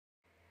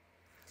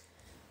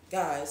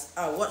Guys,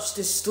 I watched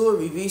this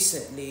story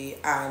recently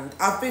and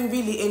I've been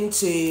really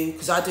into,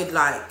 because I did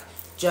like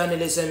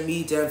journalism,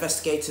 media,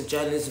 investigative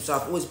journalism, so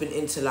I've always been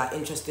into like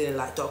interested in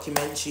like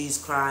documentaries,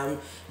 crime,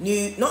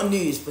 not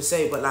news per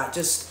se, but like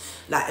just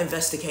like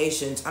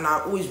investigations, and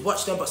I always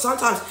watch them. But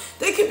sometimes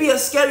they could be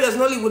as scary as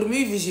Nollywood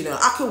movies, you know.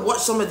 I could watch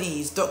some of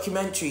these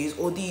documentaries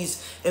or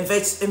these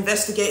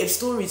investigative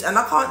stories and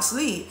I can't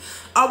sleep.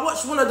 I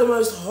watched one of the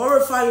most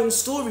horrifying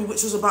story,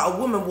 which was about a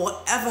woman,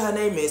 whatever her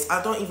name is.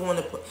 I don't even want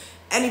to put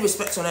any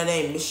respect on her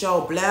name,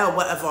 Michelle Blair,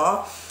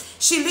 whatever.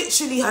 She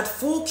literally had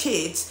 4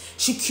 kids.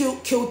 She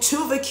killed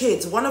 2 of her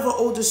kids, one of her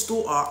oldest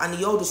daughter and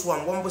the oldest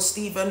one. One was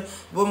Stephen,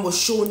 one was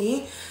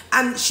Shawnee.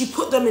 And she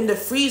put them in the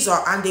freezer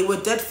and they were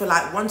dead for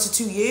like 1 to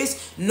 2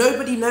 years.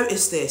 Nobody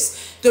noticed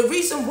this. The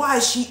reason why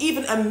she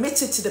even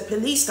admitted to the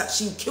police that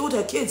she killed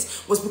her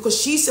kids was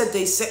because she said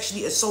they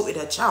sexually assaulted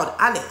her child,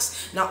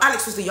 Alex. Now,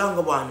 Alex was the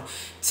younger one.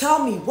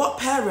 Tell me, what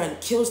parent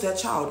kills their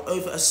child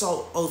over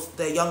assault of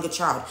their younger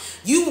child?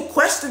 You will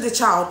question the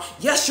child.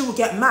 Yes, you will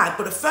get mad,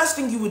 but the first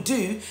thing you would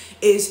do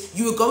is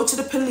you will go to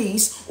the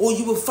police or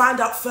you will find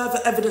out further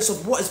evidence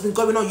of what has been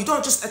going on. You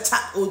don't just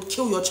attack or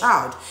kill your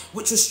child,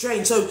 which was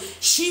strange. So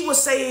she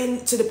was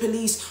saying to the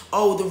police,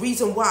 oh, the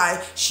reason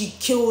why she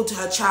killed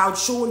her child,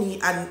 Shawnee,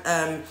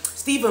 and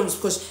Stephen, was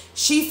because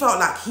she felt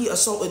like he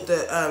assaulted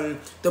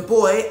the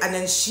boy, and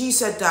then she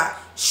said that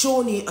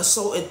Shawnee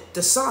assaulted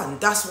the son.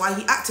 That's why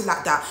he acted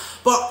like that.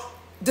 But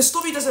the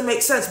story doesn't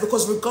make sense,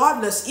 because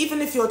regardless,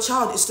 even if your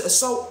child is to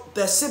assault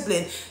their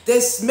sibling,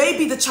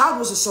 maybe the child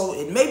was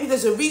assaulted. Maybe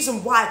there's a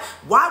reason why.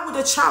 Why would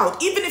a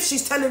child, even if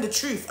she's telling the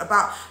truth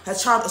about her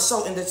child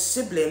assaulting the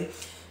sibling,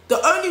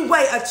 the only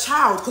way a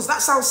child, because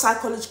that sounds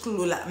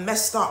psychologically like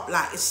messed up,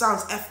 like it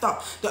sounds effed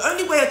up. The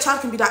only way a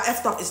child can be that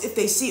effed up is if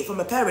they see it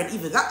from a parent.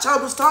 Either that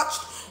child was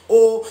touched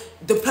or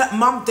the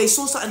mum, they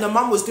saw something the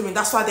mum was doing.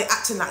 That's why they're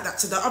acting like that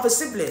to the other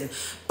sibling.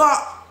 But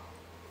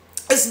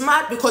it's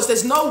mad because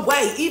there's no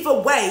way,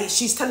 either way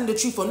she's telling the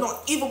truth or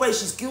not, either way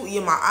she's guilty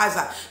in my eyes.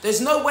 Like,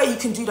 there's no way you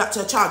can do that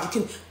to a child.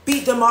 You can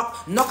beat them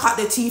up, knock out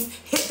their teeth,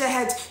 hit their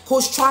head,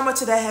 cause trauma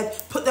to their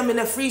head, put them in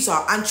a freezer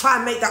and try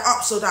and make that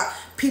up so that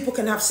people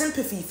can have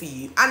sympathy for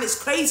you. And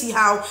it's crazy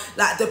how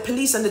like the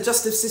police and the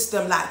justice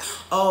system, like,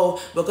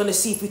 oh, we're gonna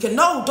see if we can.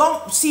 No,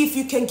 don't see if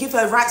you can give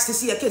her rights to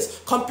see her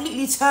kids.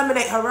 Completely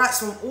terminate her rights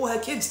from all her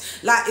kids.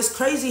 Like, it's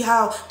crazy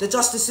how the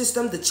justice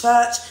system, the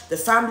church, the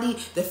family,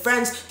 the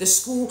friends, the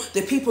school,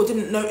 the people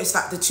didn't notice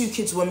that the 2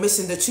 kids were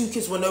missing. The 2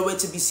 kids were nowhere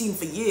to be seen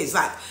for years.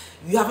 Like,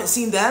 you haven't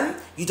seen them,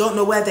 you don't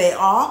know where they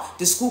are.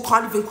 The school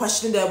can't even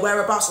question their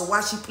whereabouts or why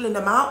she's pulling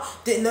them out.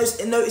 Didn't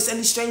notice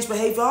any strange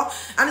behavior.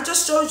 And it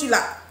just shows you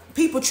like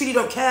people truly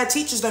don't care,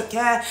 teachers don't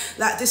care.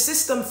 Like, the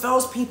system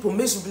fails people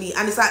miserably.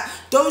 And it's like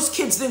those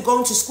kids didn't go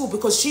into school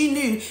because she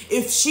knew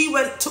if she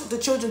took the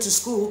children to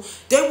school,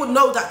 they would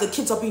know that the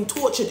kids are being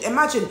tortured.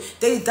 Imagine,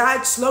 they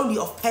died slowly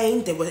of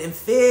pain, they were in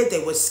fear,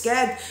 they were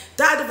scared,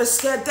 died of a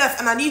scared death.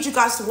 And I need you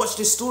guys to watch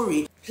this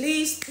story.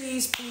 Please,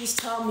 please, please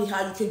tell me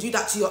how you can do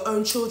that to your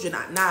own children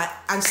at night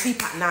and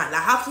sleep at night.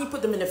 Like, how can you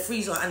put them in the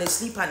freezer and then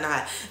sleep at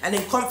night and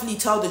then confidently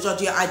tell the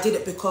judge, yeah, I did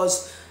it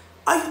because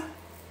I...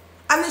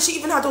 And then she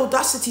even had the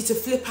audacity to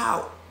flip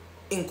out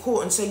in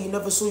court and say you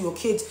never saw your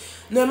kids.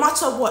 No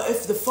matter what,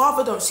 if the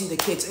father don't see the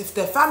kids, if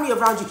the family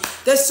around you,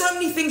 there's so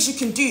many things you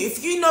can do.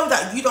 If you know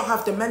that you don't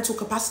have the mental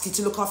capacity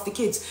to look after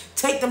kids,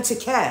 take them to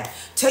care.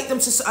 Take them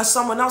to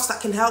someone else that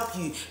can help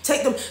you.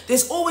 Take them.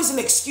 There's always an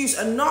excuse.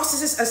 A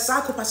narcissist, a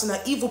psychopath, and an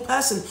evil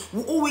person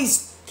will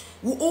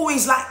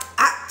always like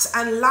act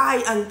and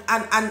lie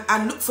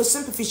and look for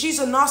sympathy. She's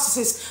a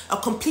narcissist, a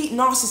complete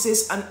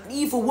narcissist, an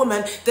evil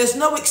woman. There's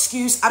no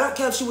excuse. I don't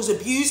care if she was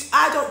abused.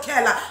 I don't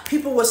care. Like,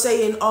 people were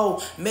saying,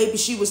 oh, maybe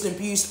she was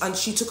abused and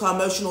she took her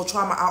emotional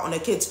trauma out on her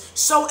kids.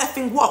 So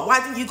effing what?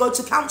 Why didn't you go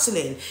to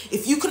counselling?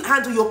 If you couldn't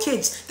handle your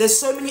kids, there's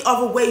so many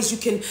other ways you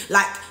can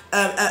like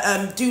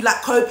do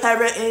like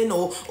co-parenting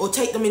or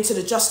take them into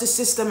the justice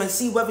system and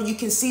see whether you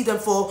can see them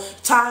for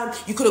time.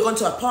 You could have gone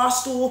to a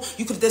pastor.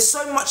 There's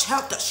so much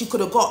help that she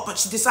could have got, but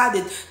she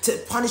decided to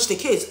punish the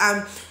kids.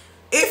 And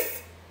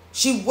if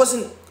she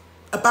wasn't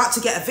about to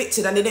get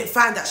evicted and they didn't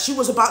find that she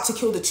was about to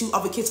kill the 2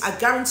 other kids, I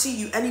guarantee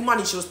you any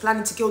money she was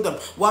planning to kill them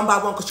one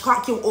by one, because she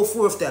can't kill all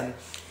 4 of them.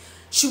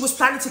 She was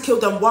planning to kill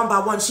them one by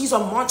one. She's a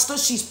monster.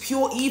 She's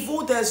pure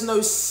evil. There's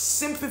no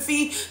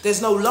sympathy.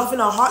 There's no love in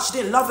her heart. She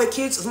didn't love her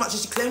kids as much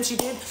as she claimed she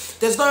did.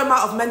 There's no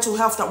amount of mental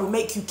health that will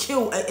make you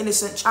kill an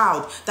innocent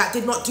child that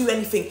did not do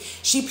anything.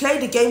 She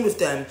played a game with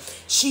them.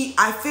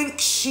 I think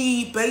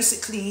she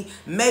basically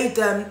made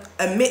them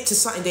admit to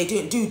something they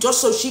didn't do just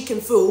so she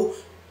can feel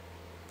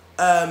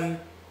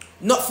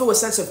not feel a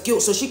sense of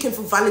guilt, so she can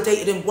feel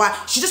validated in why.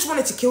 She just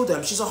wanted to kill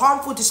them. She's a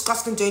harmful,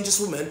 disgusting, dangerous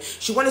woman.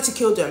 She wanted to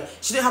kill them.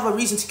 She didn't have a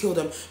reason to kill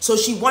them. So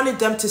she wanted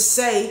them to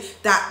say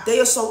that they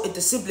assaulted the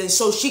siblings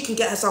so she can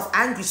get herself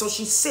angry. So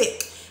she's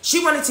sick.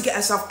 She wanted to get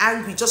herself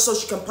angry just so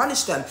she can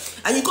punish them.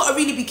 And you got to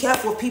really be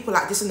careful of people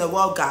like this in the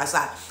world, guys.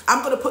 Like,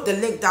 I'm going to put the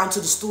link down to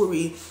the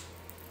story.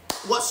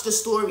 Watch the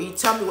story.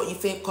 Tell me what you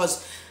think,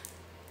 because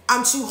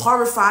I'm too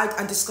horrified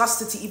and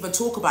disgusted to even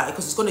talk about it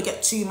because it's going to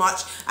get too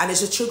much, and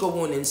it's a trigger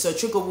warning. So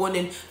trigger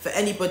warning for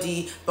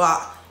anybody.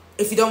 But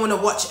if you don't want to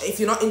watch, if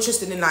you're not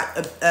interested in like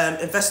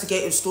a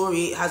investigative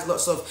story, it has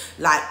lots of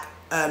like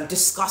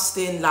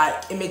disgusting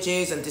like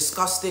images and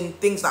disgusting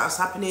things that is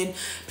happening,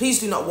 please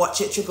do not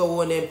watch it. Trigger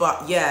warning.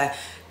 But yeah,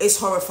 it's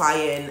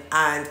horrifying,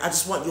 and I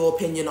just want your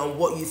opinion on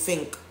what you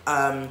think.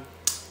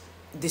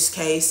 This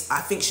case, I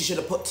think she should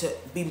have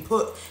been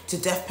put to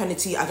death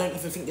penalty. I don't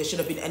even think there should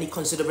have been any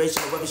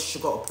consideration of whether she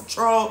should go on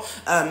patrol,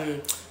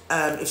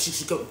 if she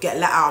should get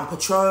let out on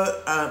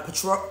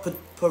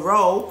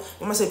parole.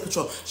 When I say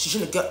patrol, she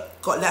shouldn't have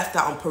got left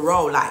out on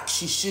parole. Like,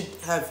 she should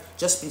have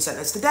just been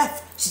sentenced to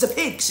death. She's a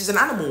pig. She's an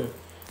animal.